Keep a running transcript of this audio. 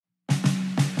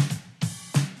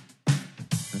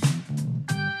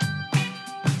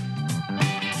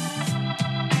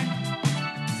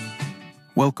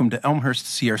Welcome to Elmhurst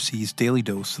CRC's Daily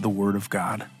Dose of the Word of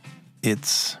God.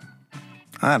 It's,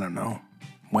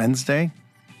 Wednesday,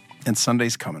 and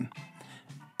Sunday's coming.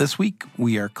 This week,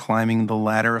 we are climbing the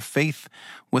ladder of faith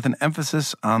with an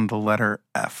emphasis on the letter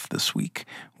F this week,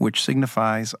 which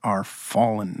signifies our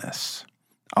fallenness.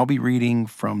 I'll be reading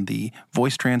from the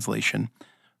Voice translation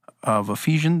of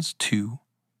Ephesians 2,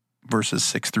 verses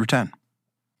 6 through 10.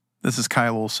 This is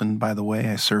Kyle Olson, by the way.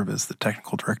 I serve as the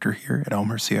technical director here at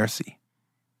Elmhurst CRC.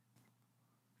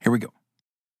 Here we go.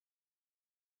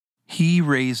 He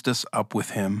raised us up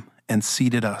with him and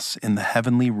seated us in the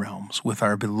heavenly realms with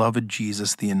our beloved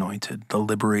Jesus the Anointed, the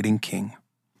liberating King.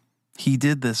 He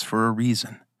did this for a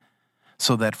reason,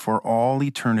 so that for all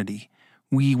eternity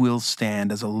we will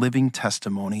stand as a living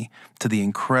testimony to the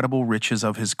incredible riches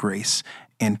of his grace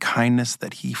and kindness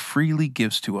that he freely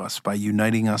gives to us by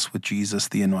uniting us with Jesus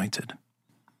the Anointed.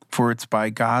 For it's by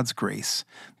God's grace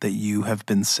that you have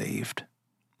been saved.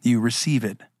 You receive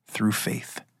it through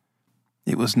faith.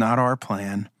 It was not our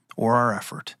plan or our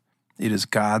effort. It is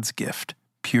God's gift,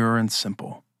 pure and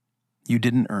simple. You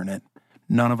didn't earn it.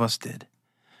 None of us did.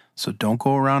 So don't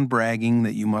go around bragging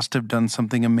that you must have done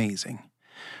something amazing,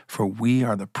 for we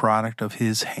are the product of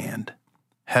his hand,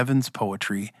 heaven's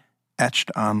poetry etched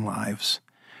on lives,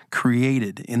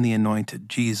 created in the Anointed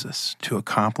Jesus to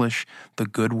accomplish the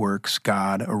good works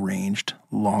God arranged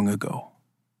long ago.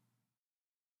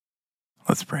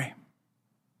 Let's pray.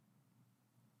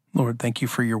 Lord, thank you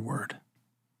for your word.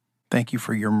 Thank you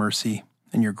for your mercy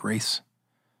and your grace,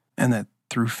 and that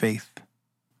through faith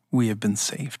we have been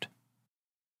saved.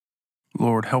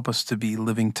 Lord, help us to be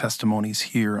living testimonies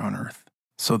here on earth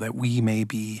so that we may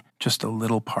be just a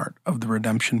little part of the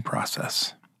redemption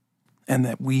process, and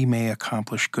that we may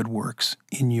accomplish good works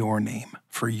in your name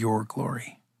for your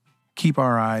glory. Keep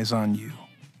our eyes on you.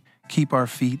 Keep our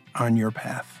feet on your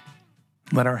path.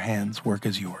 Let our hands work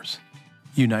as yours.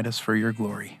 Unite us for your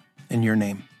glory. In your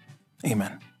name,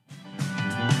 amen.